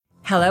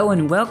Hello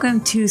and welcome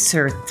to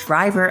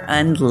Survivor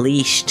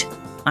Unleashed.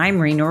 I'm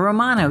Rena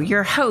Romano,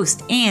 your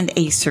host and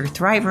a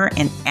survivor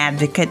and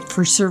advocate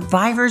for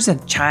survivors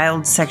of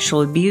child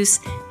sexual abuse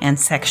and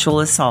sexual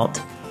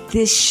assault.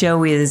 This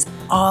show is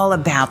all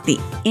about the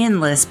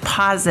endless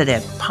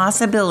positive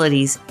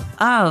possibilities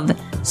of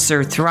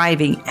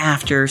thriving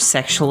after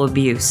sexual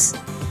abuse.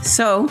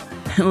 So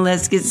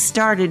let's get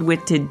started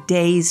with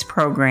today's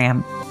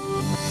program.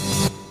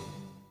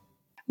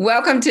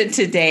 Welcome to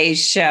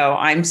today's show.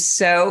 I'm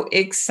so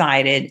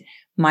excited.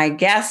 My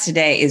guest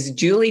today is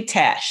Julie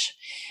Tesch,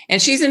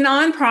 and she's a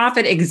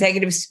nonprofit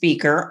executive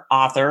speaker,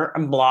 author,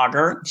 and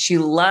blogger. She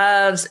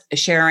loves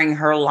sharing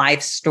her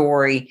life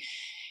story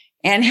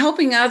and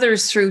helping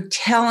others through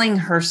telling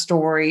her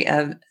story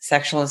of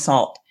sexual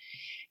assault,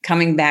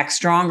 coming back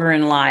stronger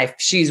in life.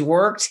 She's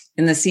worked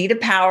in the seat of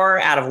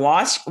power out of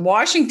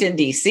Washington,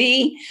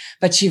 D.C.,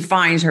 but she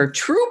finds her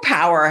true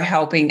power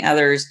helping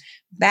others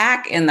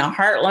back in the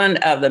heartland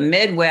of the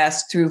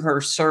Midwest through her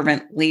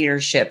servant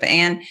leadership.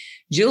 And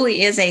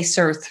Julie is a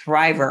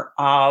survivor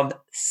of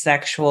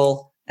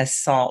sexual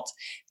assault.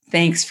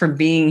 Thanks for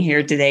being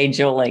here today,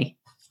 Julie.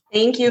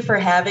 Thank you for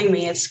having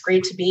me. It's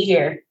great to be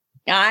here.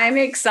 I'm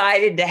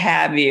excited to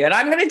have you. And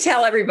I'm going to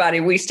tell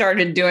everybody we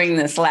started doing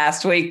this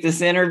last week,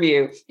 this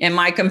interview, and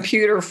my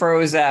computer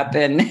froze up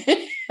and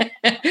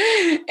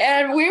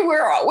and we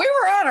were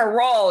on a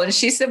roll. And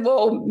she said,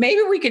 well,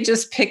 maybe we could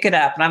just pick it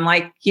up. And I'm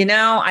like,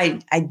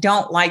 I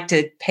don't like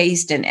to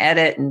paste and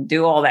edit and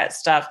do all that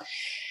stuff.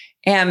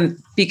 And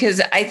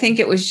because I think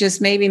it was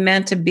just maybe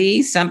meant to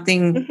be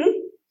something. Mm-hmm.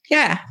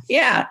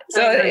 Yeah.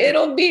 So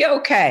it'll be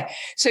okay.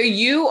 So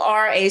you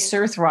are a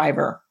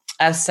survivor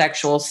of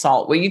sexual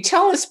assault. Will you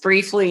tell us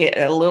briefly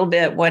a little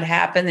bit what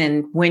happened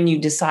and when you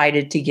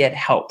decided to get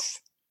help?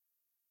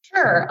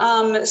 Sure.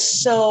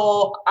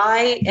 So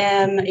I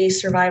am a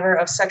survivor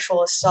of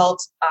sexual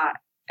assault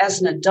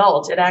as an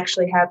adult. It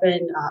actually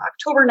happened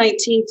October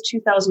 19th,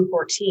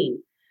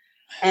 2014.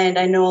 And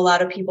I know a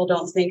lot of people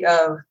don't think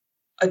of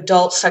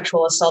adult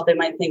sexual assault. They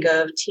might think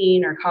of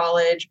teen or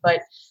college, but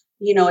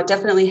it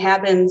definitely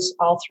happens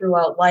all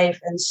throughout life.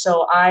 And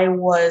so I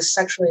was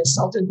sexually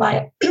assaulted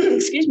by,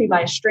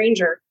 by a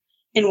stranger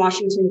in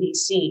Washington,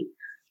 D.C.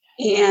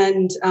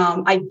 And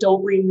I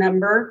don't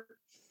remember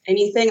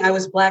anything. I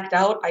was blacked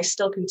out. I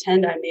still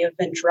contend I may have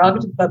been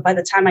drugged, but by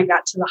the time I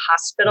got to the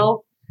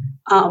hospital,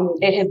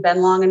 it had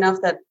been long enough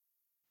that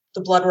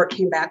the blood work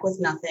came back with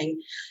nothing.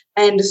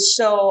 And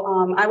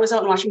so I was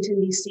out in Washington,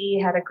 D.C.,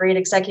 had a great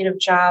executive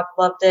job,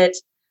 loved it.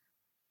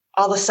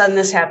 All of a sudden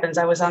this happens.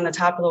 I was on the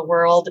top of the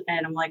world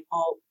and I'm like,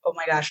 oh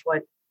my gosh,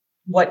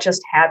 what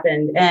just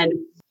happened? And,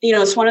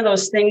 it's one of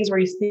those things where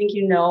you think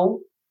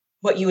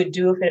what you would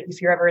do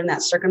if you're ever in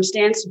that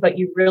circumstance, but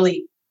you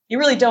really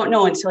don't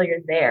know until you're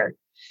there.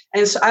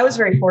 And so I was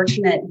very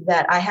fortunate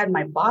that I had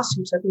my boss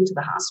who took me to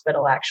the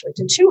hospital, actually,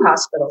 to two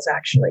hospitals,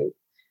 actually.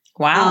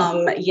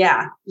 Wow.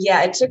 Yeah.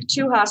 It took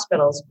two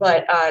hospitals,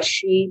 but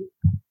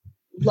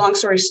long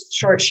story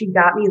short, she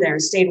got me there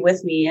and stayed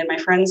with me. And my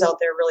friends out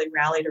there really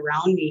rallied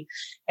around me.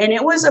 And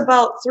it was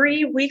about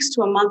 3 weeks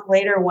to a month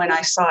later when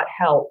I sought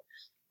help.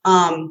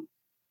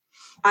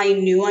 I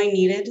knew I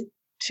needed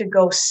to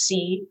go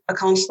see a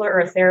counselor or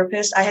a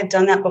therapist. I had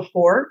done that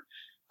before.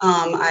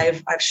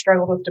 I've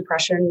struggled with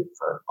depression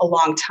for a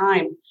long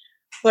time,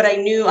 but I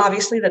knew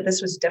obviously that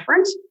this was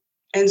different.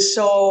 And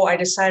so I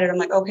decided, I'm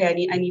like, okay,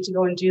 I need to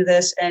go and do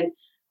this. And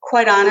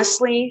quite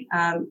honestly,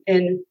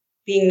 in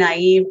being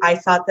naive, I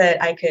thought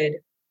that I could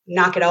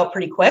knock it out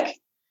pretty quick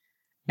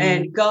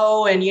and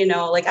go. And,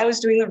 I was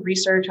doing the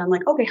research. I'm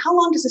like, okay, how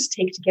long does this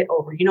take to get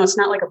over? It's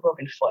not like a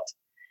broken foot.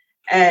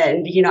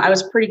 And, I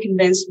was pretty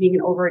convinced, being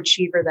an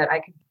overachiever, that I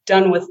could be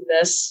done with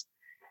this,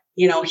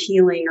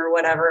 healing or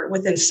whatever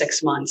within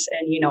 6 months.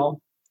 And,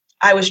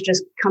 I was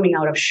just coming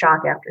out of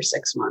shock after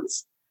 6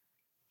 months.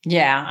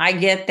 Yeah, I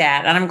get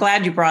that. And I'm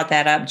glad you brought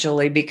that up,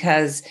 Julie,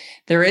 because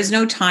there is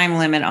no time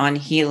limit on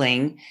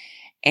healing.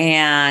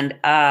 And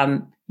I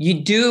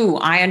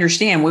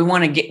understand.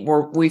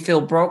 We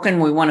feel broken.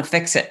 We want to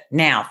fix it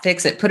now,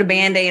 put a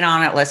Band-Aid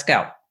on it. Let's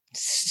go.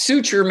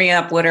 Suture me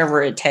up,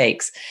 whatever it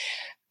takes.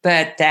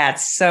 But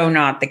that's so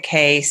not the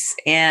case.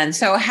 And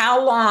so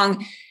how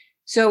long?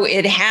 So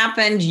it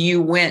happened.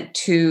 You went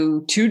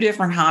to two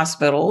different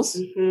hospitals.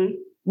 Mm-hmm.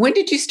 When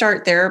did you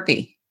start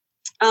therapy?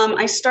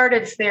 I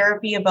started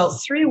therapy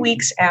about 3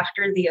 weeks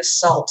after the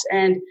assault.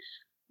 And,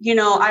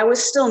 I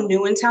was still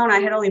new in town. I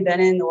had only been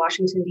in the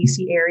Washington,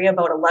 D.C. area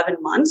about 11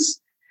 months.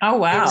 Oh,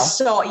 wow. And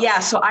so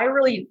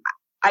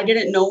I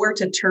didn't know where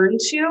to turn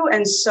to.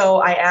 And so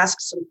I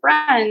asked some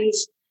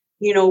friends,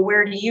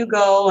 where do you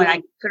go? And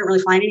I couldn't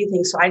really find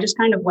anything. So I just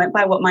kind of went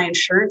by what my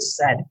insurance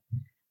said.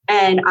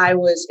 And I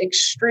was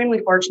extremely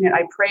fortunate.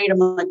 I prayed. I'm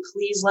like,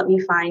 please let me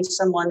find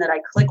someone that I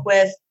click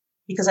with,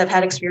 because I've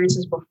had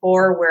experiences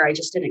before where I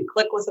just didn't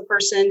click with a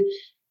person.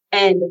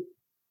 And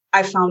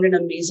I found an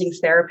amazing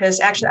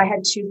therapist. Actually, I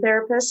had two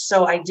therapists.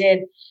 So I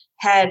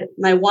had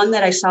my one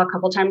that I saw a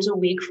couple times a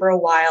week for a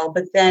while.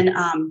 But then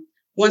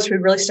once we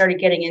really started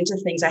getting into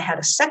things, I had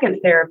a second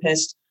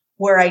therapist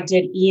where I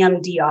did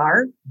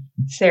EMDR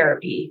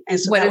therapy. And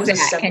so what that is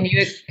was that?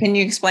 Can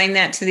you explain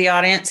that to the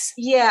audience?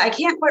 Yeah, I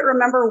can't quite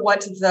remember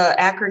what the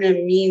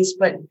acronym means,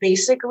 but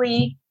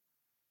basically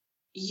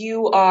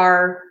you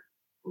are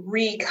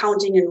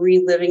recounting and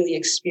reliving the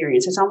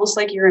experience. It's almost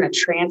like you're in a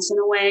trance in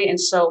a way. And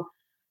so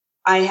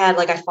I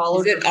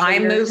followed. Is it eye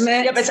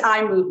movement? Yep, it's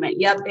eye movement.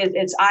 Yep,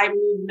 it's eye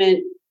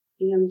movement,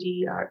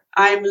 EMDR,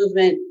 eye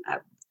movement.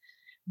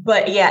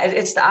 But yeah,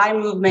 it's the eye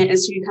movement. And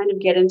so you kind of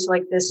get into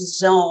like this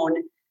zone,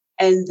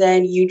 and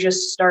then you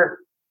just start,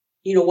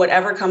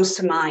 whatever comes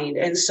to mind.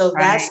 And so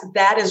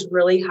that is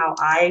really how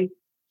I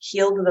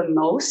healed the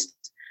most.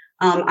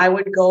 I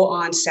would go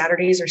on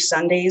Saturdays or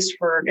Sundays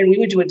and we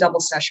would do a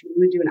double session.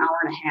 We would do an hour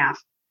and a half.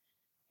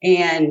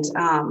 And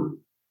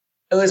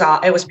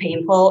it was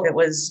painful. It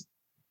was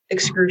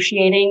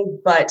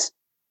excruciating, but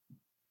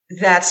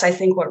that's, I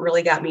think, what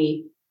really got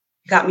me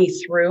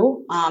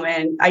through.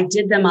 And I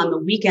did them on the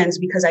weekends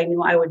because I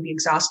knew I would be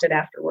exhausted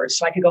afterwards,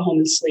 so I could go home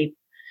and sleep.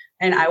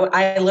 And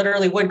I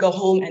literally would go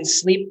home and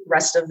sleep the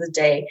rest of the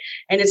day.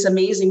 And it's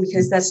amazing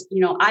because that's,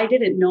 I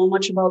didn't know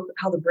much about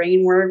how the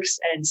brain works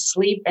and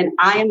sleep. And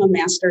I am a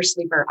master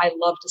sleeper. I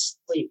love to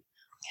sleep.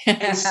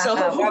 And so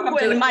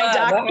when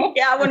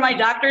my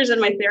doctors and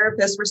my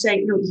therapists were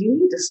saying,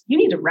 you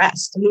need to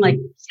rest. And I'm like,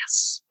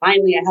 yes,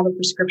 finally I have a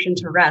prescription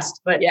to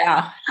rest. But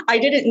yeah, I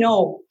didn't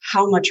know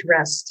how much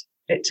rest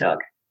it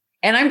took.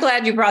 And I'm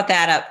glad you brought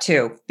that up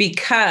too,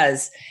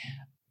 because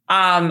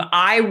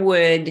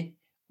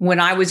when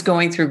I was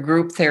going through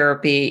group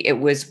therapy, it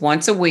was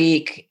once a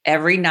week,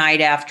 every night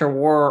after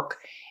work.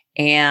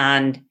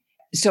 And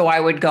so I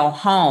would go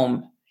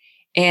home.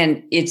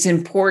 And it's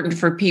important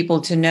for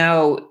people to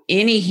know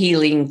any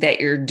healing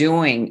that you're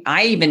doing.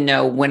 I even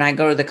know when I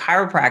go to the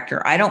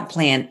chiropractor, I don't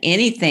plan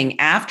anything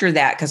after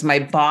that because my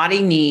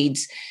body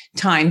needs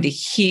time to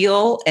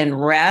heal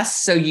and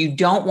rest. So you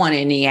don't want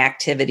any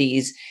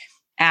activities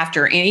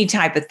after any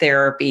type of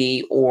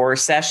therapy or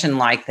session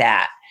like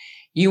that.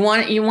 You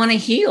want to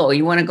heal.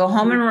 You want to go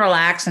home and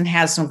relax and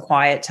have some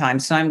quiet time.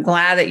 So I'm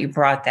glad that you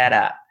brought that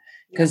up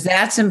because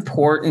that's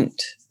important.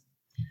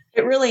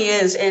 It really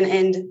is.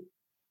 And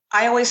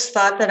I always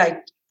thought that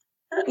I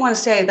don't want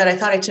to say that I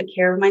thought I took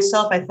care of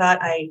myself. I thought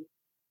I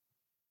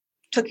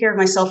took care of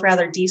myself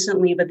rather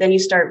decently, but then you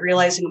start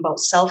realizing about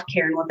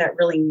self-care and what that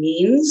really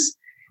means.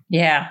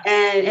 Yeah.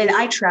 And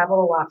I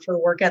travel a lot for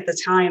work at the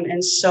time.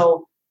 And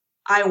so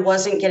I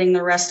wasn't getting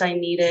the rest I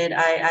needed.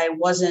 I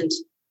wasn't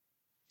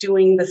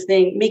doing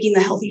making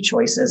the healthy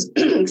choices,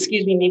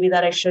 excuse me, maybe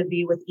that I should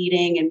be with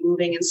eating and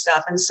moving and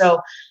stuff. And so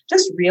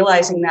just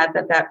realizing that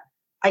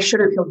I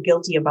shouldn't feel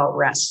guilty about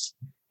rest.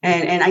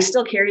 And I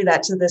still carry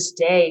that to this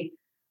day.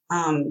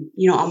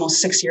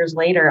 Almost 6 years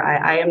later,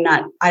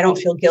 I don't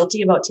feel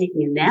guilty about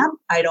taking a nap.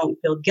 I don't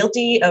feel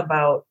guilty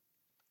about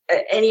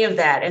any of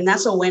that. And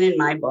that's a win in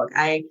my book.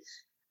 I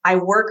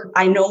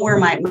know where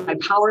my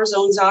power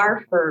zones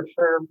are for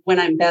when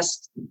I'm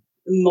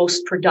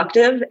most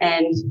productive.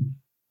 And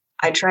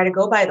I try to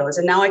go by those.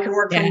 And now I can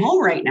work from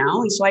home right now.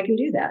 And so I can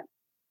do that.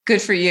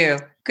 Good for you.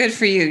 Good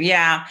for you.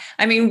 Yeah.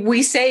 I mean,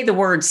 we say the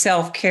word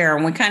self-care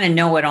and we kind of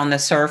know it on the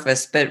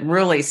surface, but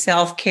really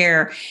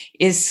self-care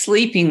is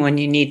sleeping when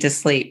you need to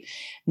sleep,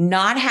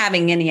 not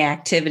having any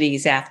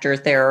activities after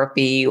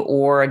therapy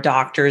or a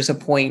doctor's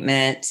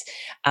appointment,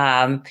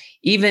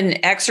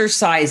 even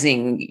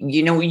exercising.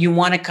 You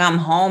want to come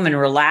home and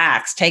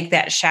relax, take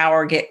that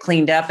shower, get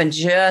cleaned up and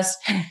just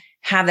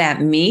have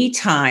that me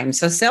time.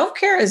 So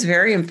self-care is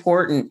very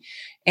important.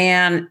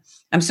 And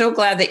I'm so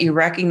glad that you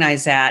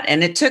recognize that.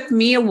 And it took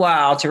me a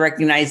while to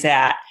recognize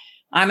that.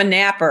 I'm a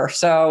napper.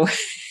 So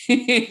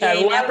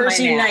nappers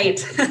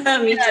unite.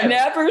 Me too.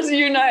 Nappers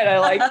unite. I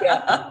like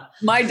that.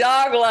 My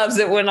dog loves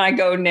it when I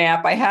go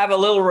nap. I have a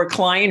little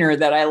recliner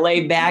that I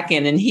lay back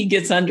in and he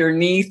gets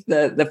underneath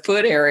the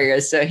foot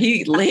area. So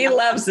he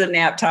loves the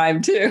nap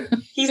time too.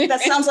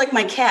 That sounds like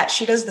my cat.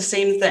 She does the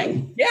same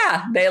thing.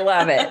 Yeah, they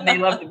love it. And they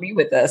love to be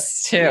with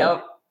us too.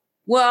 Yep.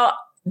 Well,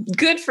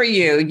 good for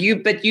you.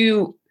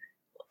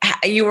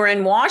 You were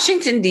in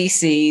Washington,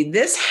 D.C.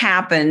 This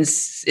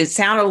happens, it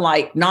sounded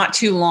like not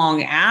too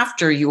long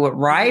after you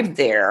arrived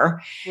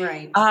there.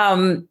 Right.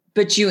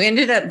 But you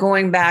ended up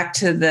going back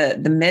to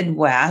the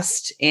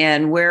Midwest.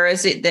 And where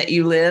is it that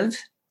you live?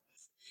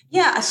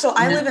 Yeah. So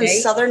I live in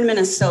southern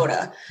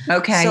Minnesota.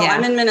 Okay. So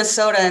I'm in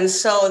Minnesota. And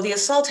so the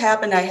assault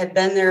happened. I had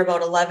been there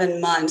about 11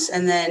 months.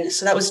 And then,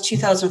 so that was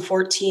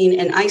 2014.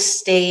 And I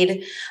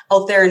stayed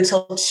out there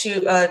until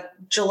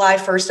July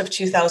 1st of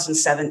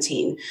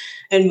 2017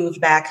 and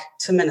moved back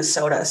to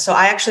Minnesota. So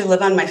I actually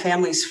live on my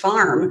family's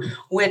farm,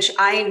 which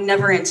I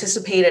never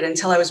anticipated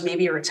until I was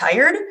maybe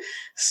retired.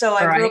 So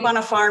I grew up on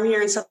a farm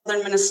here in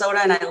southern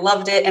Minnesota and I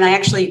loved it. And I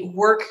actually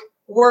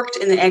worked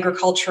in the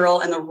agricultural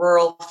and the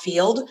rural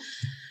field.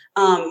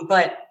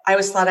 But I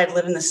always thought I'd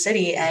live in the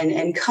city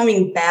and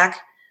coming back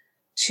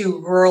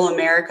to rural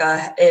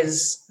America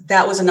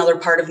that was another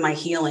part of my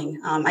healing.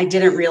 I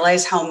didn't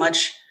realize how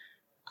much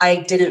I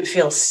didn't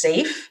feel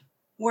safe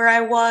where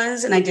I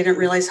was, and I didn't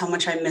realize how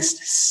much I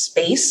missed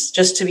space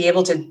just to be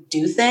able to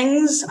do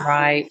things.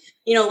 Right.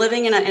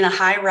 Living in a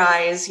high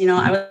rise,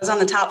 I was on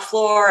the top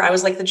floor. I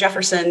was like the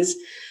Jeffersons,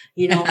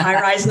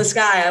 high rise in the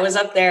sky. I was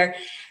up there,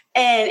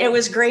 and it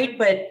was great,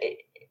 but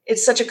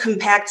it's such a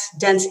compact,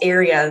 dense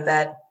area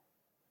that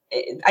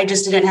I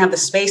just didn't have the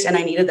space, and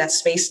I needed that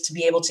space to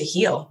be able to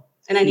heal,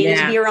 and I needed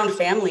to be around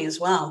family as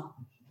well.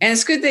 And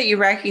it's good that you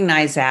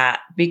recognize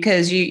that,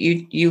 because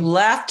you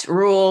left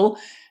rural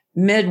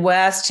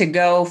Midwest to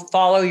go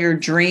follow your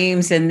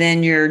dreams, and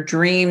then your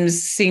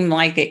dreams seemed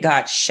like it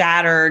got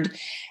shattered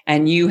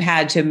and you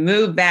had to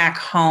move back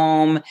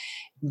home.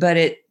 But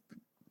it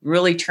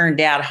really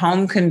turned out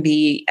home can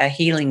be a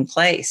healing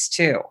place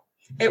too.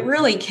 It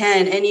really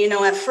can. And,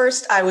 at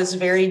first I was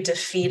very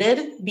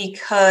defeated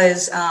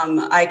because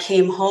I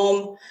came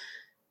home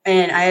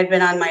and I had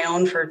been on my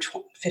own for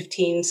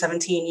 15,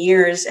 17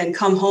 years, and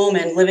come home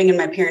and living in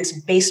my parents'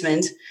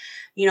 basement,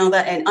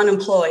 and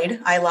unemployed.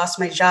 I lost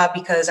my job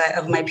because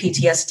of my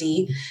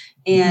PTSD.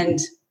 And,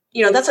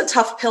 that's a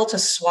tough pill to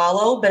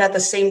swallow, but at the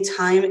same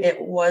time,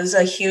 it was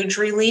a huge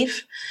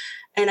relief.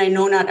 And I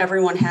know not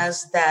everyone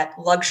has that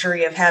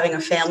luxury of having a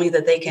family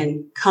that they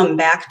can come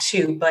back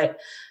to, but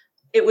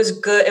it was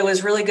good. It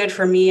was really good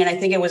for me. And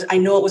I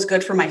know it was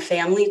good for my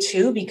family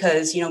too,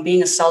 because,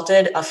 being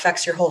assaulted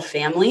affects your whole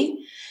family.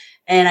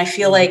 And I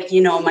feel like,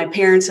 my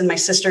parents and my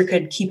sister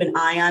could keep an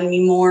eye on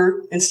me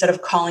more instead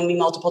of calling me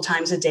multiple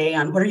times a day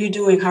on, what are you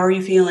doing? How are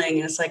you feeling?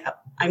 And it's like,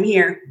 I'm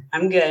here,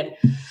 I'm good,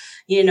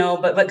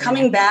 but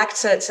coming back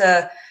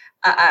to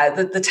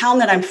the town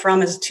that I'm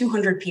from is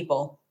 200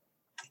 people.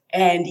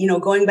 And,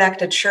 going back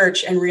to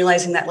church and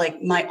realizing that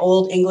like my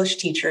old English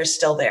teacher is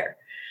still there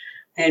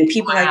and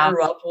people I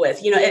grew up with,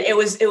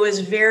 it was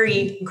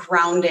very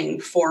grounding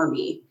for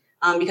me.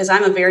 Because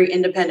I'm a very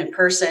independent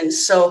person.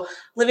 So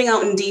living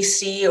out in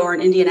DC or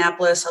in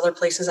Indianapolis, other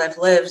places I've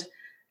lived,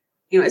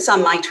 it's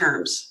on my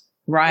terms.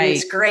 Right. And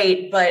it's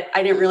great, but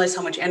I didn't realize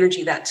how much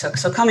energy that took.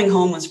 So coming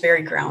home was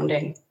very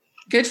grounding.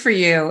 Good for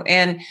you.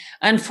 And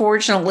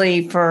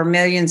unfortunately for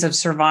millions of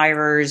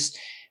survivors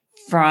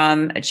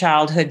from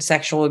childhood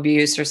sexual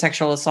abuse or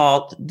sexual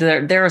assault,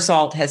 their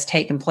assault has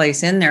taken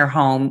place in their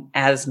home,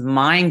 as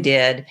mine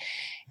did.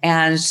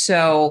 And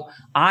so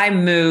I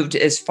moved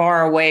as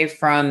far away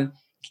from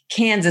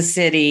Kansas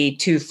City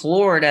to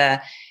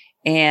Florida,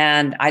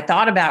 and I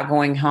thought about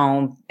going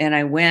home, and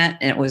I went,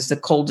 and it was the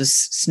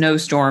coldest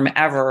snowstorm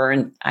ever.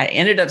 And I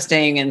ended up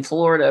staying in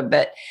Florida,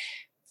 but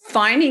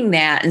finding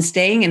that and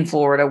staying in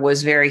Florida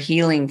was very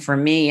healing for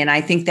me. And I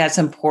think that's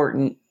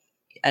important.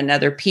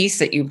 Another piece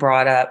that you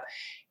brought up,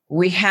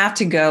 we have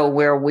to go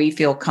where we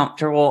feel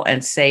comfortable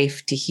and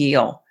safe to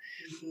heal.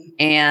 Mm-hmm.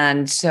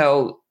 And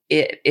so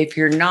if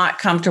you're not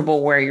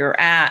comfortable where you're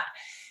at,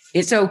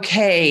 it's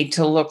okay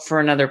to look for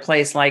another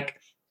place. Like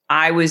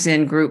I was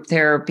in group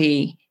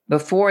therapy.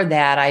 Before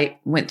that, I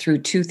went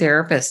through 2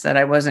 therapists that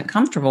I wasn't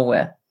comfortable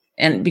with,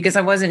 and because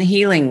I wasn't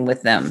healing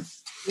with them.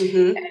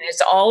 Mm-hmm. And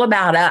it's all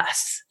about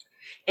us.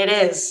 It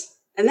is.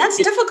 And that's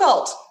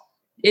difficult.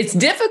 It's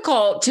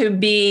difficult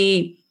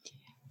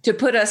to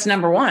put us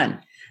number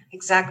one.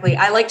 Exactly.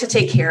 I like to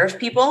take care of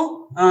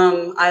people.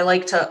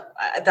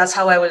 That's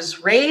how I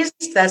was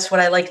raised. That's what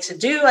I like to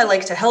do. I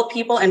like to help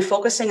people, and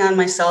focusing on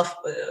myself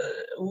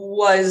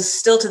was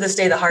still to this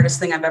day the hardest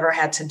thing I've ever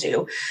had to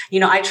do.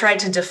 I tried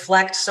to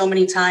deflect so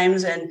many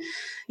times, and,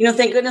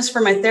 thank goodness for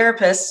my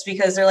therapists,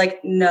 because they're like,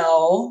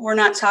 no, we're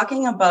not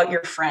talking about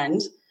your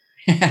friend.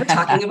 We're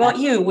talking about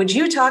you. Would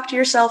you talk to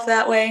yourself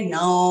that way?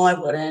 No, I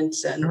wouldn't.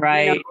 And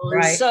right.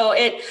 So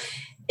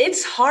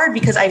it's hard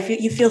because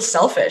you feel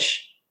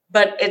selfish.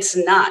 But it's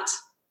not,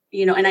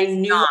 and I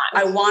knew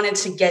I wanted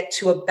to get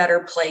to a better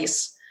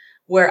place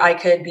where I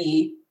could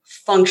be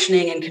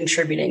functioning and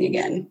contributing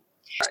again.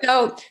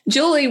 So,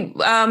 Julie,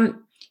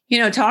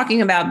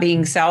 talking about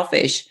being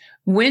selfish,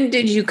 when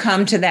did you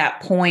come to that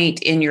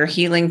point in your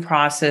healing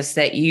process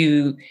that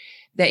you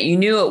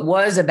knew it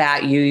was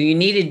about you? You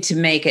needed to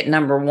make it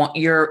number one.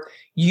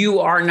 You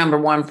are number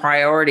one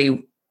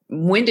priority.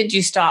 When did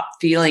you stop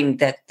feeling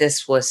that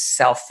this was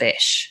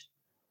selfish?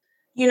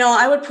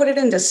 I would put it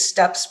into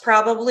steps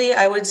probably.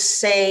 I would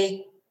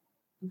say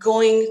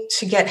going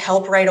to get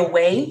help right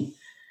away.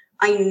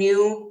 I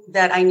knew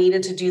that I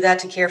needed to do that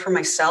to care for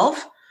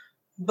myself,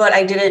 but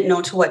I didn't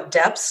know to what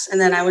depths.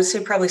 And then I would say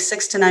probably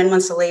 6 to 9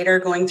 months later,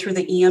 going through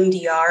the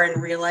EMDR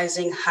and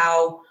realizing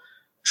how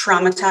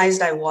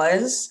traumatized I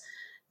was,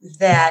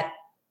 that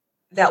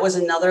was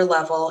another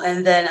level.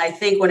 And then I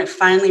think when it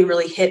finally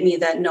really hit me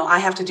that, no, I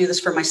have to do this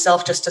for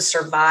myself just to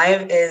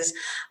survive, is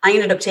I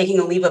ended up taking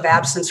a leave of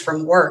absence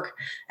from work.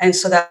 And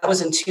so that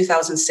was in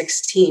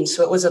 2016.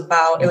 So it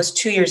was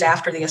 2 years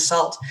after the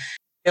assault.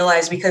 I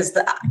realized because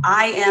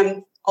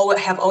I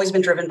have always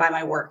been driven by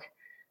my work.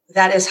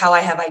 That is how I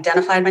have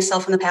identified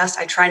myself in the past.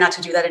 I try not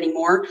to do that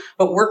anymore,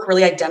 but work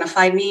really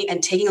identified me,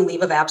 and taking a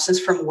leave of absence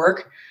from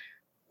work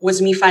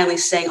was me finally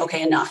saying,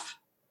 okay, enough.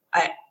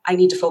 I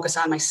need to focus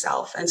on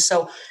myself. And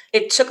so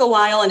it took a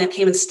while and it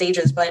came in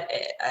stages, but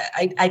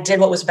I did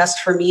what was best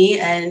for me.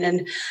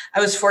 And I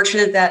was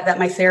fortunate that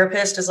my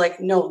therapist is like,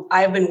 no,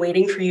 I've been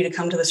waiting for you to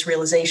come to this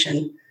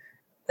realization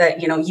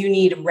that, you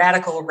need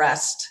radical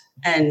rest,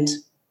 and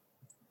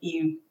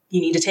you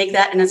need to take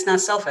that, and it's not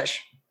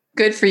selfish.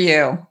 Good for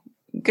you.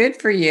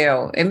 Good for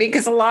you. And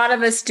because a lot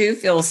of us do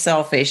feel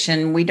selfish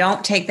and we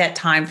don't take that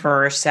time for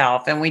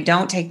ourselves, and we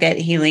don't take that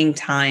healing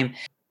time,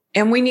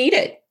 and we need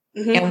it.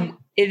 And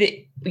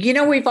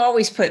we've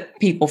always put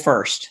people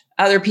first,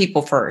 other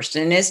people first,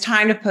 and it's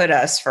time to put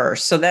us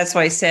first. So that's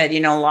why I said,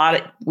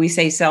 we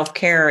say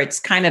self-care, it's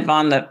kind of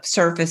on the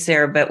surface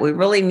there, but we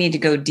really need to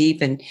go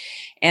deep,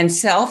 and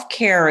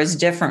self-care is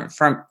different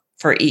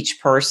for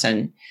each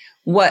person.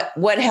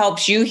 What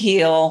helps you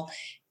heal,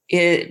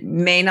 it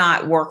may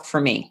not work for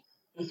me.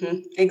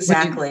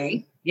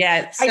 Exactly.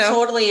 Yeah. I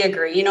totally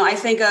agree. I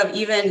think of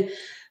even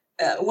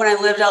when I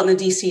lived out in the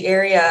DC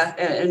area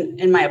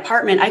in my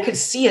apartment, I could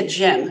see a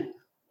gym.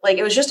 Like,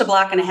 it was just a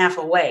block and a half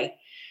away.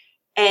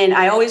 And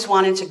I always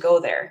wanted to go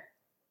there.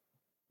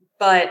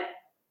 But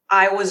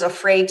I was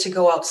afraid to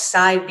go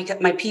outside because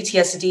my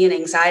PTSD and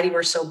anxiety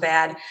were so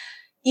bad.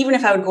 Even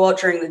if I would go out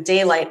during the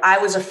daylight, I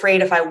was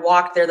afraid if I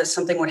walked there that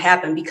something would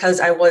happen because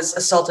I was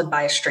assaulted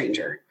by a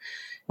stranger.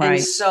 Right.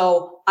 And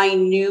so I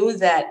knew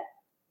that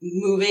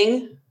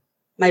moving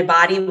my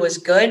body was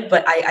good,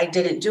 but I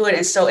didn't do it.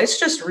 And so it's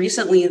just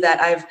recently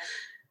that I've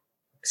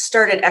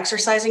started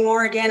exercising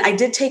more again. I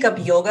did take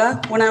up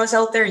yoga when I was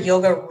out there.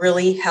 Yoga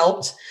really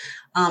helped.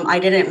 I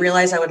didn't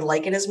realize I would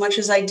like it as much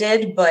as I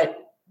did, but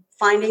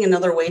finding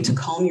another way to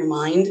calm your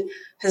mind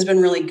has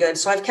been really good.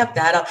 So I've kept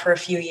that up for a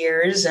few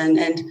years, and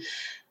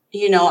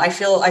I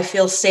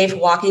feel safe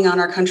walking on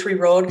our country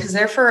road, because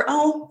there for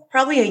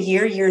probably a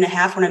year and a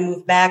half when I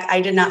moved back,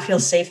 I did not feel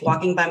safe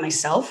walking by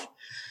myself.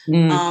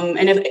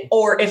 And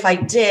if I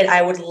did,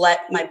 I would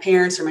let my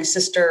parents or my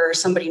sister or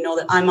somebody know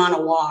that I'm on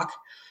a walk.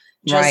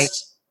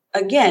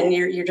 Again,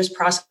 you're just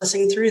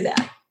processing through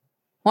that.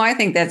 Well, I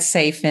think that's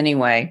safe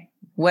anyway,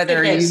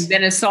 whether you've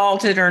been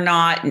assaulted or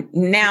not.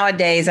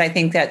 Nowadays, I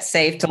think that's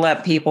safe to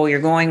let people,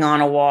 you're going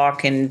on a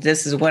walk and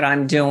this is what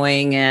I'm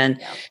doing. And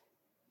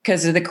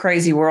because of the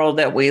crazy world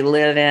that we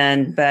live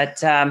in. But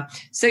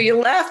so you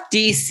left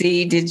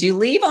DC. Did you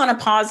leave on a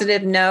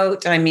positive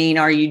note? I mean,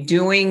 are you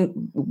doing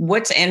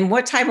what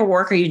type of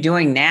work are you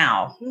doing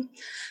now?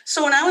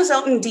 So when I was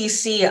out in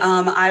DC,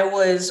 I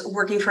was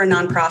working for a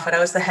nonprofit. I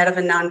was the head of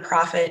a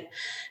nonprofit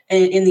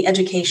in the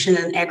education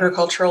and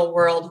agricultural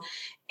world.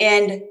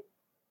 And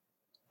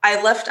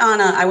I left on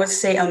I would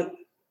say,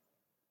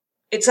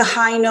 it's a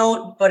high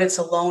note, but it's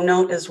a low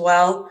note as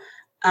well.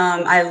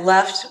 I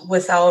left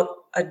without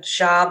a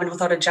job and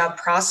without a job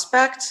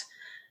prospect,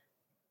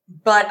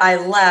 but I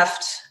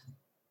left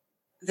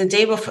the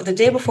day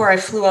before I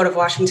flew out of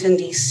Washington,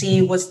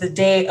 DC was the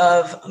day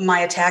of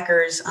my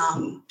attacker's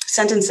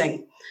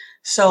sentencing.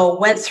 So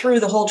went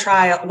through the whole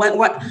trial.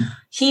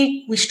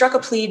 We struck a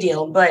plea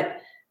deal, but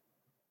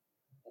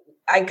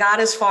I got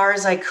as far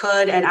as I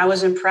could, and I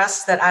was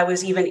impressed that I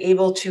was even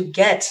able to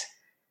get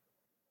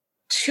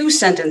to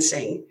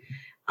sentencing,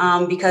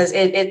 because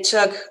it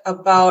took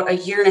about a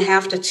year and a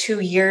half to 2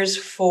 years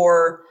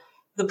for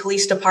the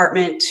police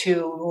department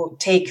to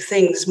take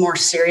things more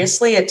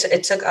seriously.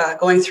 It took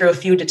going through a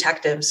few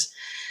detectives,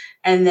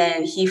 and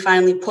then he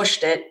finally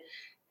pushed it.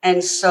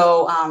 And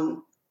so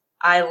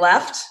I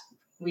left.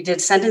 We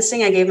did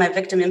sentencing. I gave my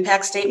victim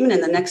impact statement,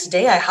 and the next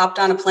day I hopped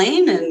on a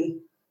plane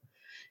and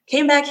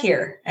came back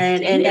here.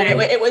 And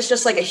it was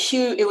just like a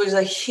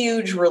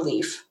huge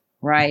relief.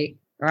 Right.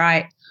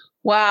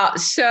 Wow.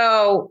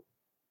 So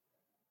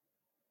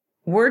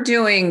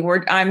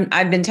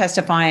I've been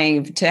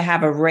testifying to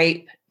have a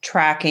rape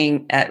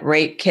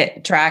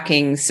kit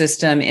tracking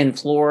system in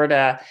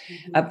Florida.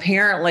 Mm-hmm.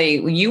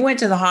 Apparently you went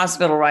to the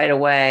hospital right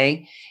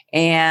away.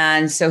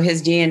 And so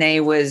his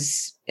DNA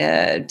was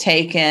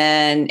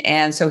taken.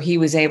 And so he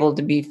was able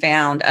to be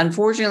found.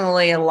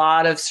 Unfortunately, a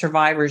lot of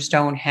survivors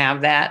don't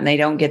have that, and they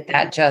don't get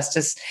that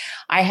justice.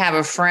 I have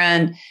a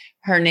friend,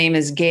 her name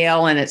is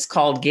Gail, and it's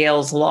called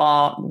Gail's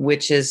Law,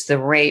 which is the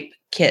rape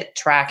kit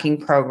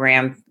tracking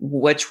program,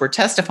 which we're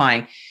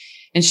testifying.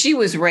 And she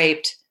was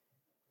raped.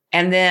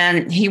 And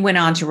then he went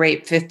on to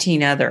rape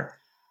 15 other.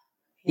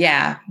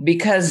 Yeah,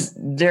 because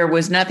there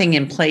was nothing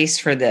in place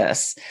for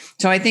this.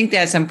 So I think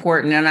that's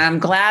important. And I'm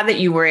glad that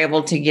you were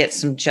able to get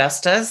some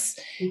justice,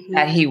 mm-hmm.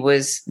 that he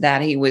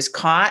was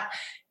caught.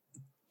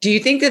 Do you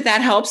think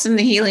that helps in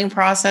the healing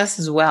process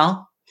as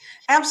well?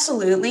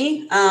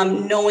 Absolutely.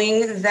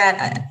 Knowing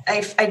that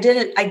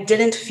I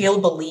didn't feel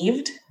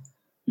believed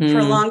for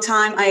a long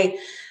time. I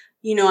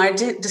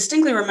did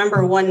distinctly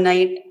remember one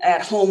night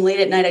at home late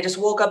at night, I just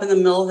woke up in the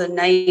middle of the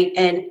night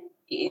and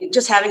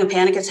just having a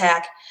panic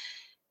attack.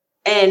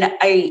 And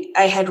I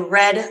had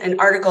read an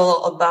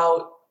article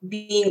about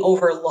being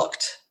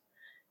overlooked,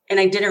 and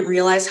I didn't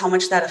realize how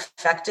much that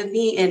affected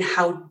me and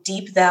how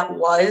deep that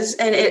was.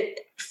 And it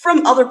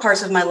from other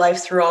parts of my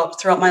life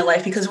throughout my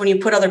life, because when you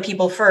put other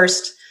people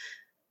first,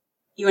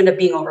 you end up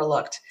being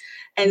overlooked.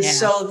 And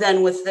so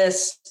then with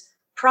this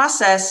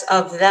process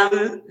of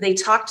them, they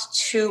talked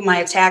to my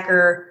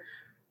attacker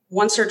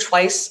once or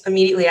twice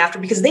immediately after,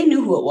 because they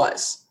knew who it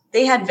was.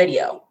 They had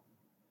video.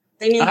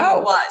 They knew who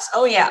it was.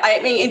 Oh yeah.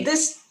 I mean,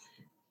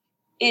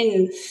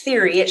 in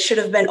theory, it should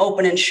have been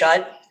open and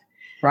shut.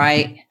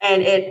 Right.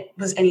 And it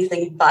was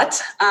anything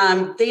but.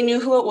 They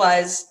knew who it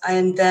was.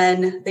 And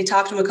then they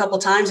talked to him a couple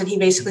of times, and he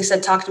basically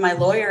said, talk to my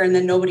lawyer. And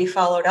then nobody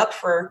followed up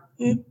for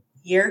a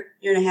year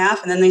and a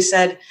half. And then they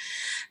said,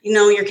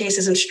 your case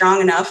isn't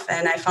strong enough.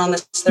 And I found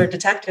this third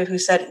detective who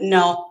said,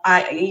 no,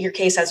 your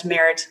case has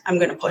merit. I'm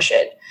going to push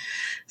it.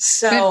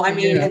 So, I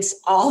mean, it's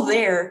all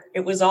there.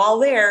 It was all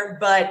there.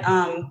 But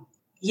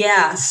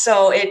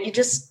so you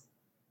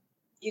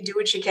do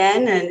what you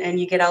can and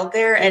you get out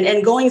there.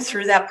 And going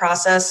through that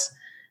process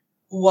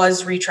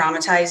was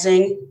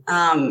re-traumatizing.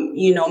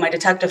 My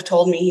detective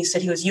told me, he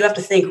said, you have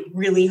to think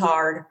really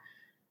hard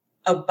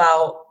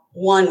about,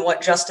 one,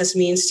 what justice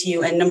means to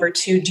you, and number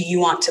two, do you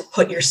want to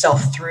put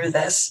yourself through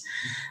this?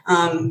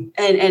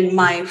 And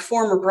my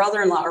former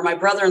brother-in-law, or my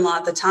brother-in-law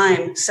at the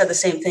time, said the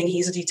same thing.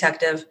 He's a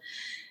detective.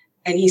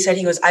 And he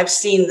said, I've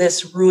seen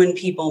this ruin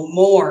people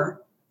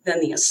more than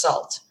the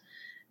assault.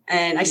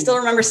 And I still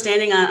remember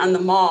standing on the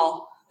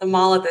mall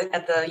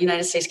at the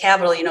United States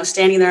Capitol,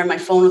 standing there on my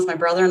phone with my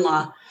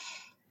brother-in-law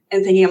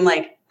and thinking, I'm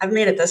like, I've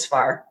made it this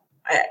far.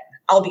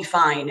 I'll be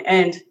fine.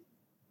 And,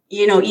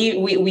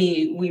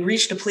 we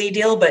reached a plea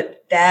deal,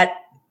 but that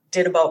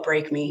did about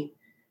break me.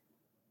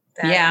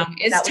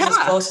 It's that tough. was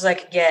as close as I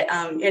could get.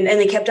 And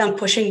they kept on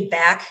pushing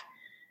back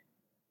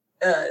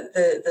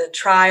the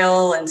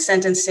trial and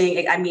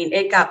sentencing. I mean,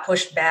 it got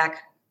pushed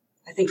back,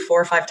 I think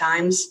 4 or 5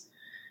 times.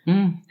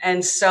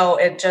 And so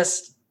it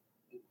just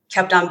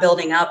kept on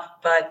building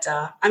up, but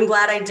I'm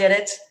glad I did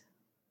it.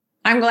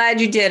 I'm glad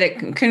you did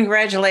it.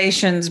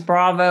 Congratulations.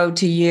 Bravo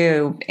to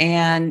you.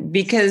 And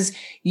because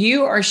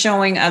you are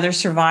showing other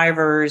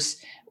survivors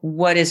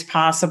what is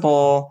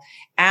possible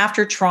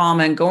after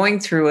trauma and going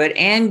through it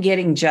and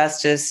getting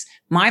justice.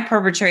 My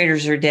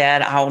perpetrators are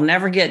dead. I will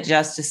never get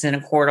justice in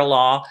a court of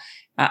law.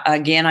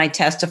 Again, I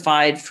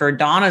testified for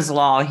Donna's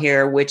Law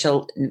here, which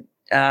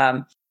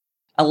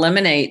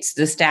eliminates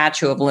the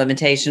statute of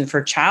limitation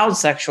for child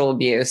sexual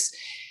abuse.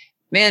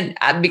 Man,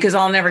 because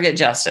I'll never get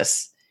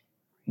justice.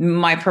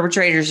 My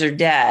perpetrators are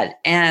dead.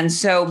 And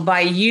so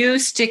by you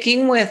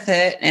sticking with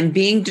it and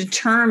being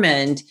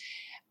determined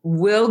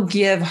will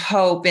give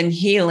hope and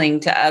healing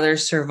to other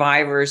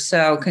survivors.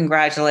 So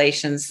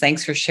congratulations.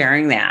 Thanks for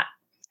sharing that.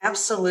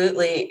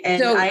 Absolutely.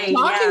 And so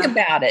talking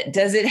about it,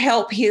 does it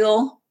help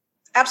heal?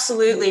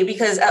 Absolutely.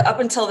 Because up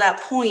until that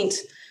point,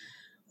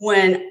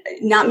 when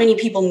not many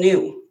people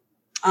knew,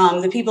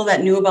 the people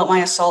that knew about my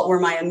assault were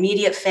my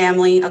immediate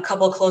family, a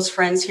couple of close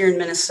friends here in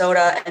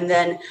Minnesota, and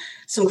then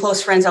some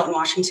close friends out in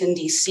Washington,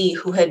 D.C.,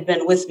 who had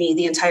been with me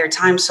the entire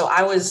time. So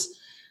I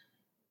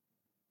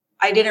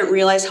didn't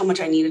realize how much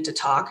I needed to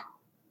talk.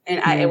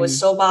 And it was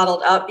so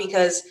bottled up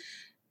because,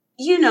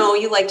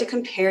 you like to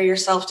compare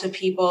yourself to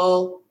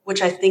people,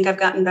 which I think I've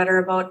gotten better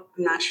about.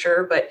 I'm not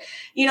sure. But,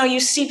 you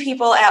see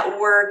people at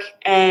work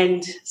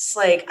and it's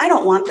like, I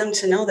don't want them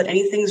to know that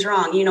anything's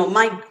wrong.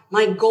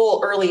 My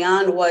goal early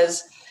on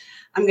was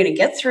I'm going to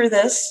get through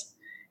this.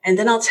 And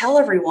then I'll tell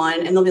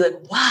everyone and they'll be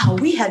like, wow,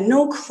 we had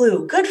no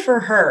clue. Good for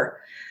her.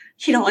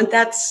 And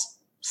that's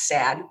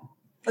sad.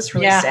 That's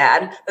really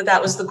sad that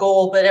was the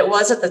goal, but it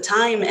was at the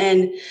time.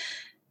 And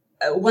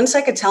once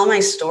I could tell my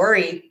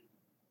story,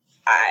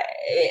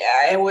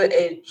 it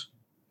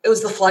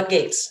was the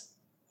floodgates.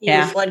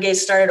 The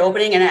floodgates started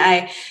opening and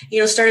I,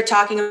 started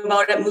talking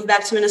about it, moved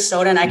back to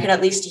Minnesota, and I could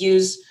at least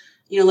use,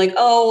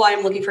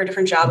 I'm looking for a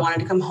different job, wanted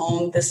to come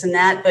home, this and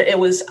that. But it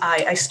was,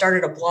 I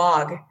started a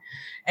blog.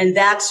 And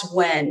that's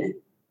when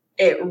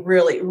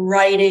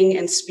writing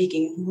and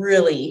speaking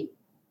really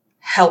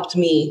helped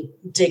me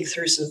dig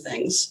through some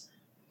things.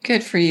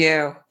 Good for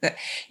you.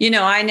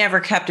 I never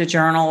kept a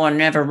journal or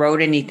never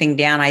wrote anything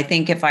down. I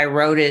think if I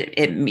wrote it,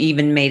 it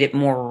even made it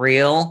more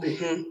real,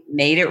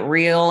 made it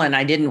real. And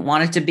I didn't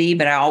want it to be,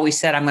 but I always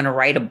said, I'm going to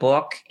write a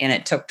book. And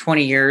it took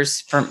 20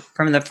 years from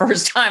the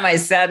first time I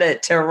said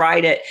it to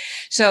write it.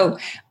 So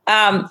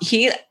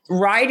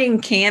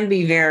writing can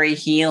be very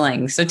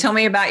healing. So tell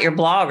me about your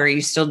blog. Are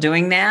you still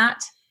doing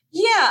that?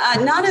 Yeah,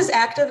 not as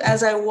active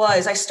as I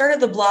was. I started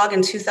the blog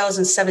in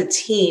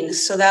 2017.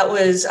 So that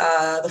was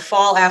the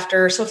fall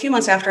after, so a few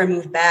months after I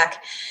moved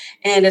back.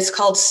 And it's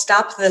called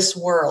Stop This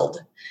World.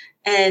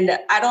 And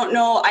I don't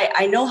know,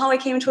 I know how I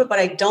came to it, but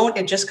I don't.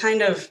 It just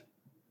kind of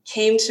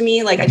came to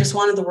me like I just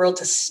wanted the world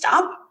to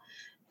stop.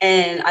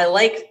 And I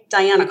like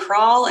Diana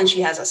Krall, and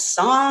she has a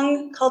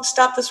song called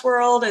Stop This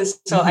World. And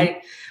so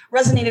I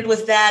resonated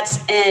with that.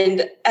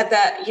 And at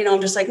that, I'm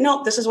just like,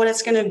 nope, this is what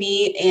it's going to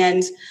be.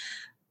 And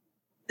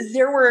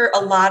there were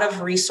a lot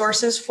of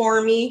resources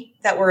for me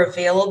that were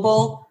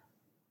available,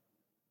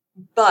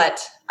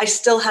 but I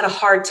still had a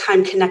hard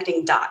time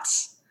connecting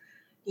dots,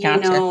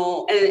 and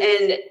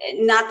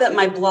not that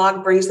my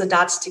blog brings the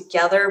dots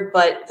together,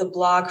 but the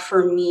blog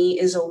for me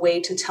is a way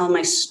to tell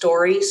my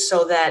story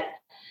so that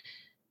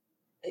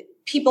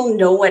people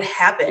know what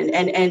happened,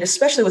 and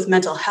especially with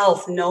mental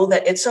health, know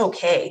that it's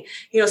okay.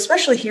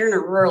 Especially here in a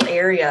rural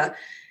area,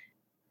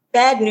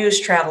 bad news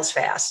travels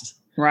fast.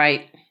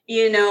 Right.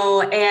 And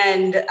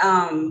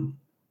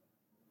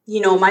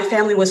my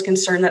family was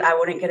concerned that I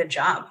wouldn't get a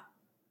job.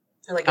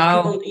 They're like,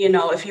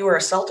 if you were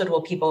assaulted,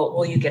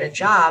 will you get a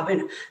job?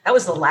 And that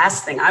was the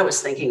last thing I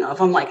was thinking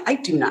of. I'm like, I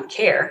do not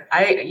care.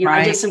 I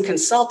did some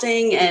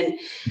consulting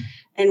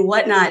and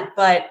whatnot,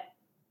 but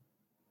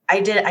I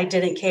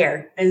didn't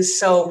care. And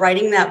so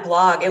writing that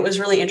blog, it was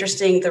really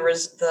interesting. There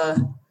was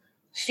the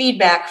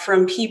feedback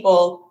from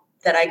people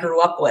that I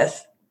grew up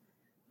with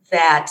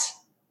that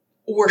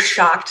were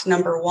shocked,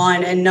 number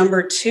one. And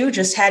number two,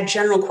 just had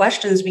general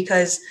questions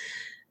because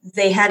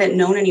they hadn't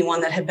known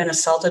anyone that had been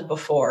assaulted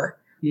before,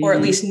 or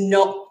at least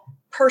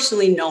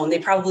personally known. They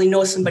probably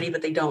know somebody,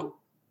 but they don't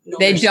know.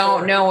 They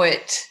don't know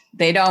it.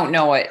 They don't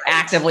know it, right.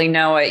 Actively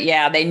know it.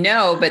 Yeah, they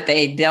know, but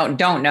they don't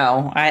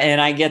know.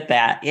 I get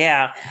that.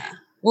 Yeah.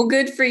 Well,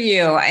 good for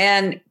you.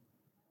 And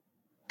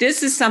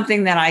this is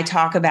something that I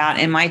talk about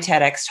in my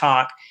TEDx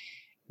talk,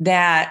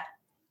 that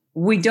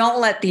we don't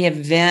let the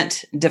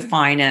event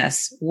define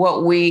us.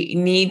 What we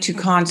need to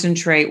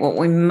concentrate, what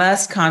we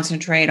must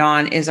concentrate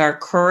on is our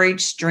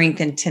courage, strength,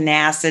 and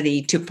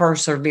tenacity to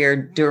persevere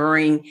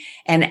during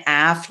and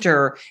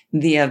after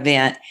the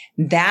event.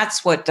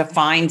 That's what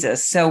defines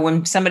us. So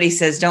when somebody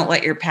says, don't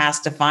let your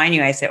past define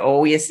you, I say,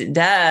 oh, yes, it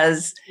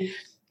does.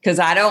 Because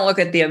I don't look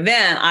at the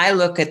event. I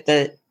look at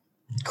the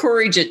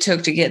courage it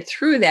took to get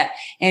through that.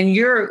 And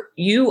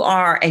you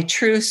are a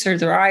true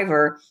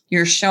survivor.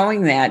 You're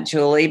showing that,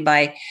 Julie,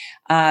 by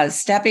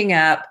stepping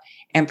up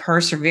and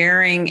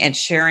persevering and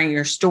sharing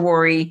your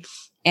story.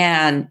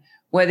 And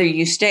whether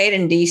you stayed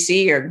in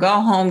DC or go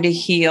home to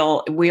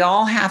heal, we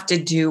all have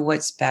to do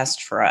what's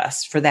best for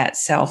us, for that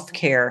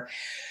self-care.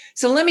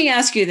 So let me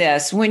ask you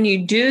this. When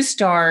you do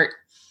start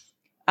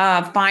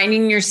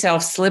finding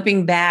yourself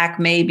slipping back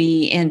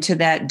maybe into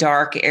that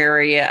dark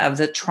area of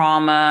the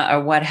trauma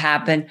or what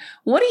happened,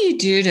 what do you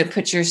do to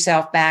put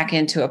yourself back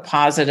into a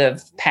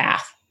positive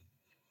path?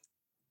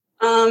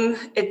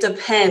 It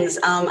depends.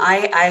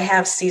 I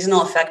have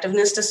seasonal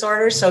affectiveness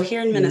disorder. So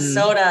here in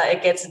Minnesota,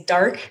 it gets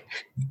dark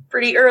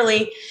pretty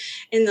early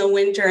in the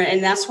winter.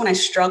 And that's when I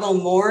struggle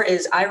more,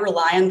 is I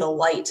rely on the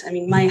light. I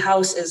mean, my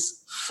house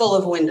is full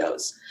of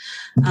windows.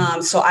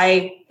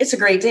 It's a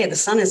great day. The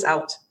sun is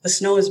out. The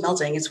snow is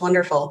melting. It's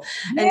wonderful.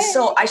 Yay. And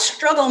so I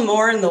struggle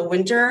more in the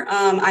winter.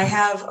 I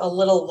have a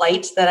little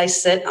light that I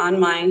sit on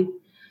my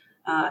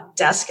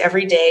desk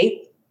every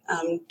day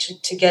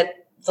to get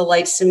the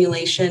light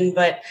simulation.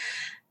 But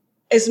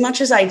as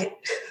much as I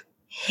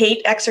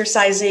hate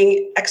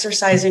exercising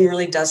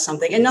really does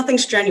something, and nothing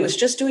strenuous,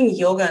 just doing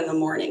yoga in the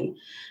morning,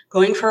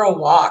 going for a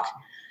walk.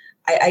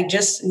 I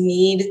just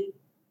need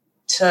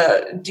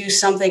to do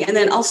something. And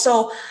then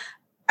also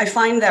I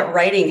find that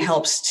writing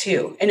helps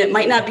too. And it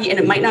might not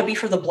be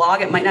for the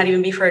blog. It might not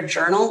even be for a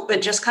journal,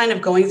 but just kind of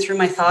going through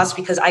my thoughts,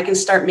 because I can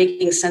start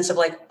making sense of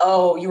like,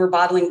 oh, you were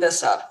bottling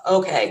this up.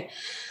 Okay.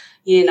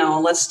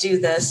 Let's do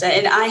this.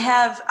 And I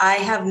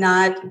have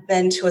not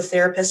been to a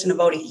therapist in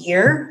about a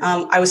year.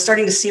 I was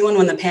starting to see one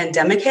when the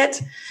pandemic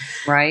hit.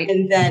 Right.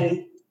 And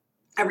then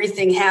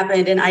everything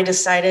happened and I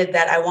decided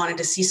that I wanted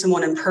to see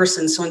someone in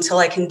person. So until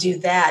I can do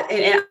that,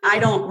 and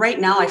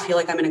right now I feel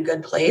like I'm in a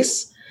good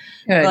place,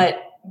 good.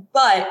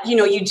 But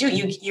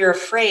you're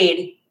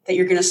afraid that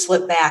you're going to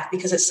slip back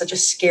because it's such a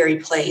scary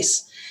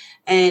place.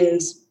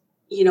 And,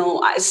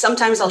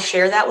 sometimes I'll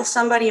share that with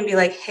somebody and be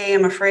like, hey,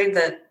 I'm afraid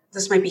that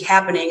this might be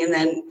happening. And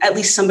then at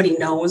least somebody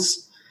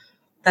knows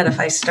that if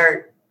I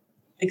start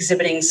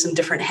exhibiting some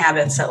different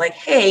habits that like,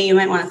 hey, you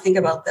might want to think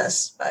about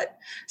this. But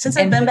since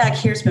I've been back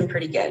here, it's been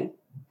pretty good.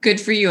 Good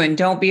for you. And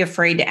don't be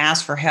afraid to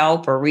ask for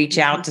help or reach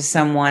out to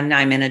someone.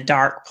 I'm in a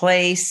dark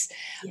place.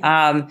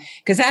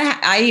 Because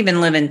I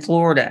even live in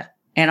Florida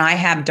and I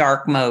have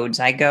dark modes.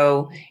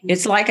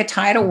 It's like a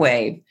tidal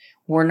wave.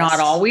 We're not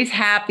always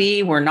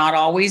happy. We're not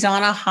always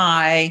on a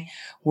high.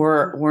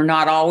 We're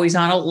not always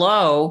on a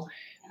low.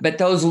 But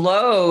those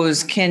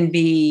lows can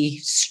be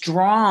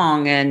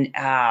strong and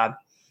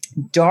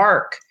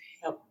dark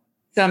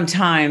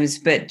sometimes,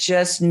 but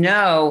just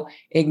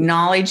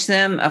acknowledge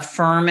them,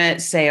 affirm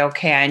it, say,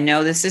 okay, I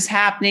know this is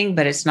happening,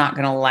 but it's not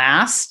going to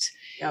last.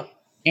 Yep.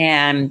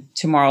 And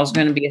tomorrow's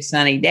going to be a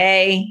sunny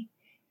day.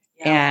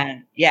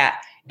 Yep.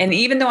 And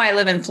even though I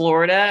live in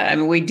Florida,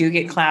 we do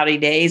get cloudy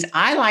days.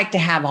 I like to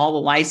have all the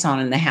lights on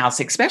in the house,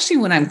 especially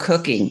when I'm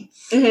cooking.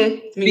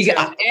 Mm-hmm.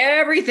 Because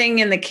everything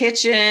in the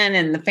kitchen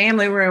and the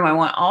family room, I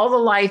want all the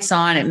lights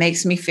on. It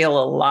makes me feel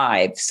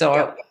alive.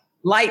 So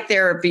light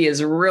therapy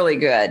is really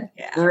good.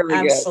 Yeah, really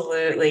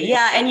absolutely. Good.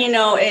 Yeah.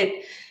 And,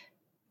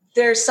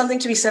 there's something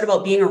to be said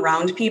about being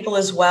around people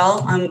as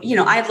well.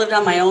 I've lived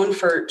on my own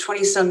for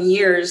 20 some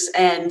years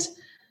and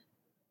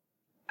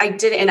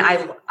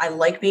I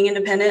like being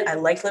independent. I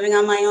like living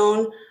on my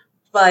own,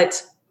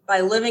 but by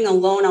living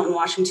alone out in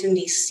Washington,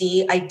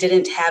 DC, I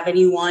didn't have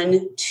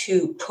anyone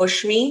to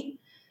push me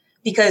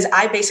because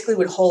I basically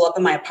would hole up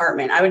in my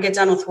apartment. I would get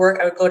done with work.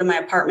 I would go to my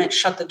apartment,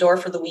 shut the door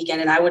for the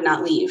weekend, and I would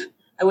not leave.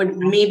 I would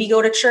maybe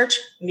go to church,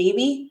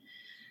 maybe.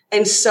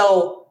 And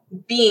so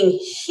being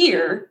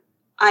here,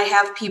 I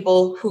have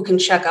people who can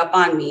check up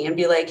on me and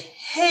be like,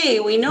 hey,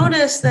 we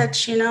noticed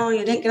that, you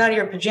didn't get out of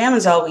your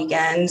pajamas all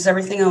weekend. Is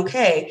everything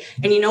okay?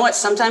 And you know what?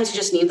 Sometimes you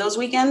just need those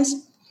weekends.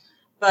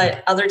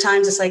 But other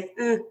times it's like,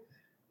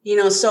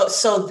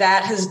 so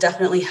that has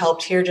definitely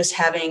helped here, just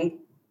having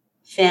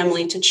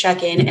family to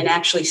check in and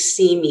actually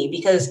see me,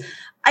 because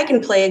I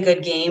can play a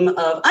good game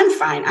of I'm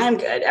fine, I'm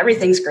good,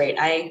 everything's great.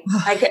 I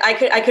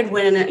could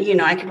win an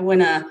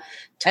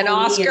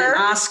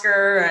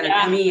Oscar and an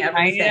Emmy,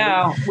 everything. I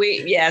know.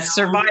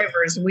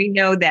 Survivors, we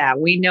know that.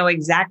 We know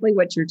exactly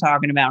what you're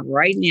talking about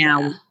right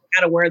now. Yeah. We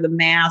got to wear the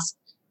mask.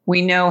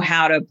 We know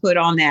how to put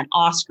on that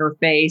Oscar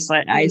face.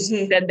 I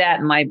said that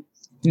in my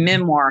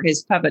memoir,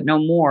 His Puppet No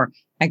More.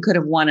 I could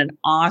have won an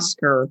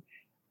Oscar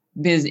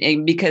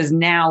because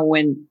now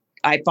when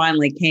I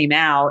finally came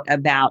out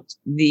about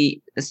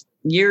the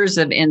years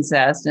of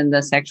incest and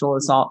the sexual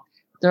assault,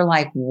 they're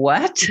like,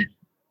 what?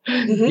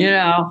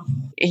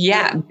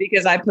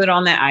 Because I put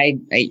on that,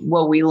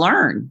 we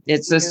learn.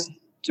 It's a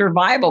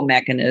survival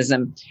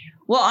mechanism.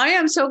 Well, I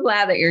am so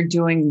glad that you're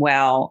doing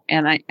well.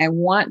 And I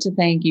want to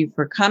thank you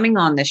for coming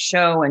on the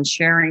show and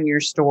sharing your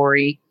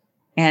story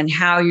and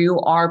how you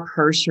are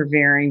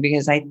persevering,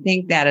 because I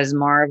think that is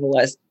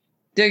marvelous.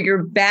 So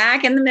you're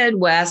back in the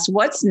Midwest.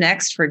 What's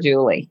next for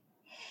Julie?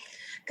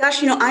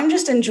 Gosh, I'm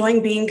just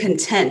enjoying being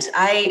content.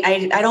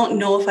 I don't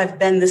know if I've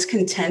been this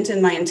content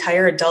in my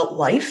entire adult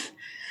life.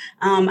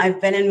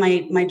 I've been in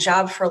my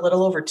job for a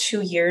little over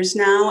 2 years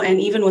now. And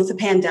even with the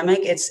pandemic,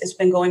 it's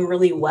been going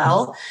really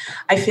well.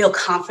 I feel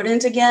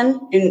confident again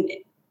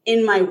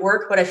in my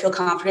work, but I feel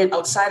confident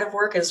outside of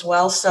work as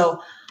well. So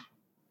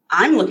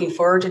I'm looking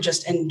forward to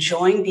just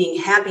enjoying being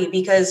happy,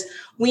 because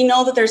we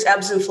know that there's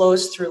ebbs and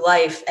flows through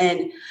life.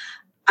 And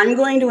I'm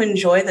going to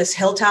enjoy this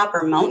hilltop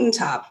or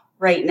mountaintop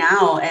right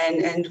now.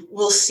 And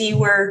we'll see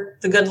where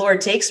the good Lord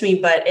takes me.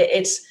 But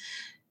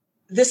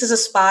this is a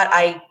spot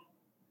I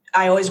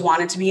always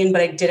wanted to be in,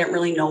 but I didn't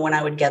really know when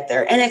I would get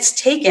there. And it's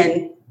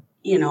taken,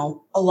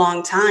 a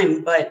long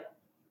time, but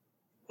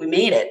we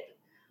made it.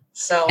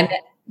 So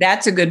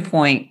that's a good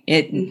point.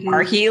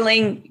 Our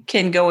healing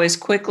can go as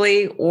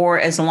quickly or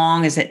as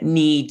long as it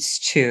needs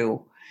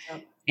to.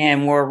 Yep.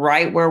 And we're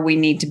right where we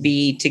need to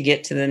be to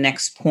get to the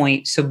next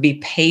point. So be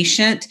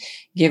patient,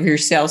 give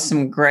yourself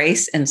some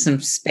grace and some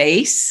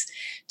space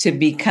to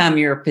become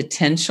your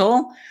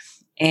potential.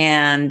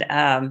 And,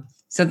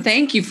 so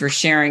thank you for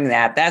sharing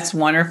that. That's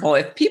wonderful.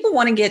 If people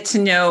want to get to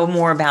know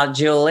more about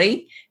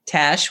Julie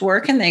Tesch,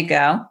 where can they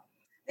go?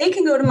 They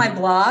can go to my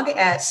blog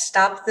at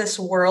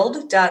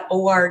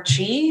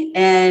stopthisworld.org.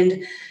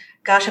 And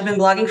gosh, I've been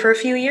blogging for a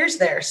few years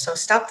there. So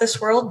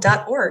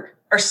stopthisworld.org.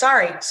 Or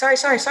sorry,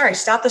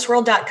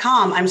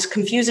 stopthisworld.com. I'm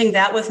confusing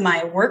that with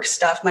my work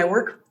stuff,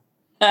 So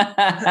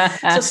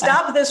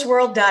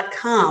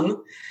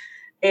stopthisworld.com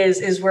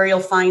is where you'll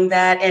find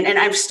that. And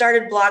I've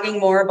started blogging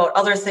more about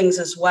other things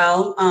as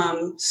well.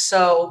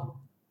 So,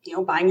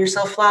 buying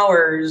yourself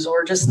flowers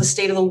or just the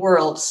state of the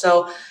world.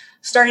 So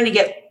starting to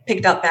get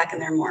picked up back in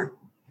there more.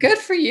 Good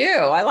for you.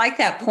 I like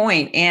that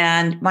point.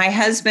 And my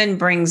husband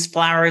brings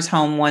flowers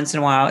home once in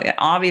a while.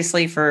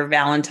 Obviously for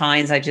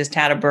Valentine's, I just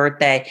had a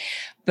birthday.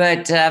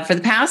 But for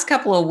the past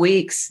couple of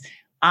weeks,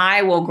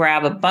 I will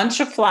grab a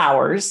bunch of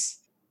flowers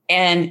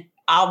and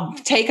I'll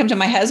take them to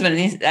my husband.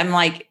 And I'm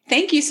like,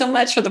 thank you so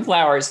much for the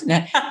flowers.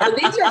 Now,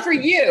 these are for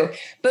you.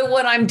 But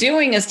what I'm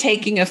doing is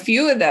taking a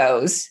few of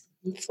those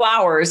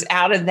flowers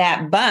out of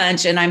that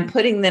bunch and I'm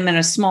putting them in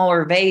a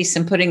smaller vase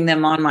and putting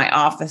them on my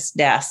office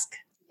desk.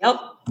 Yep.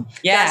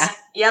 Yeah.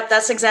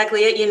 That's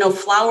exactly it.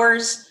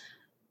 Flowers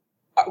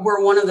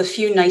were one of the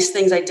few nice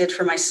things I did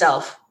for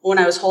myself when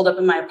I was holed up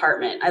in my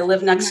apartment. I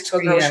live next to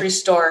a grocery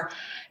store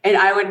and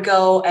I would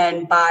go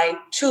and buy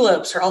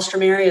tulips or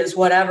alströmerias,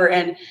 whatever.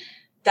 And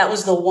that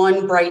was the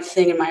one bright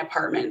thing in my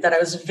apartment that I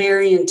was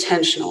very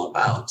intentional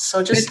about.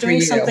 So just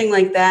doing something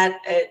like that,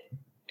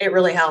 it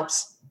really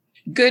helps.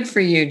 Good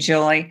for you,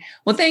 Julie.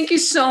 Well, thank you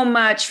so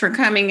much for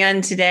coming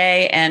in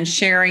today and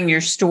sharing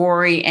your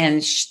story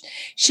and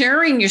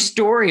sharing your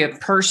story of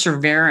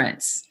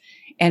perseverance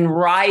and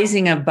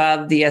rising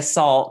above the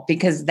assault,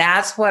 because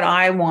that's what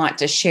I want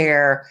to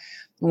share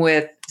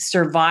with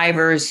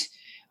survivors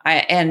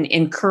and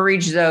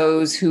encourage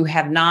those who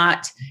have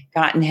not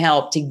gotten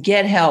help,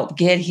 get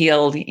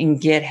healed, and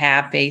get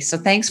happy. So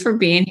thanks for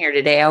being here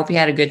today. I hope you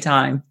had a good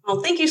time.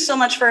 Well, thank you so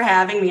much for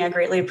having me. I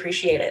greatly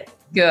appreciate it.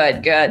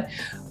 Good.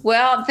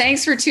 Well,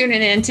 thanks for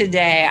tuning in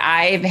today.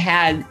 I've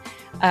had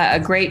a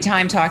great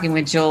time talking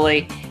with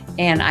Julie,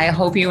 and I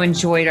hope you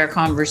enjoyed our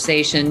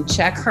conversation.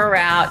 Check her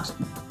out.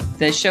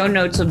 The show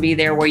notes will be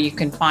there where you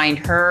can find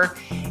her.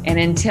 And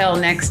until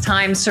next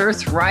time, Sir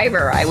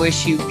Thriver, I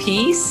wish you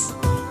peace,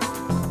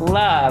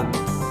 love,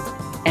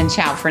 and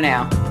ciao for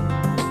now.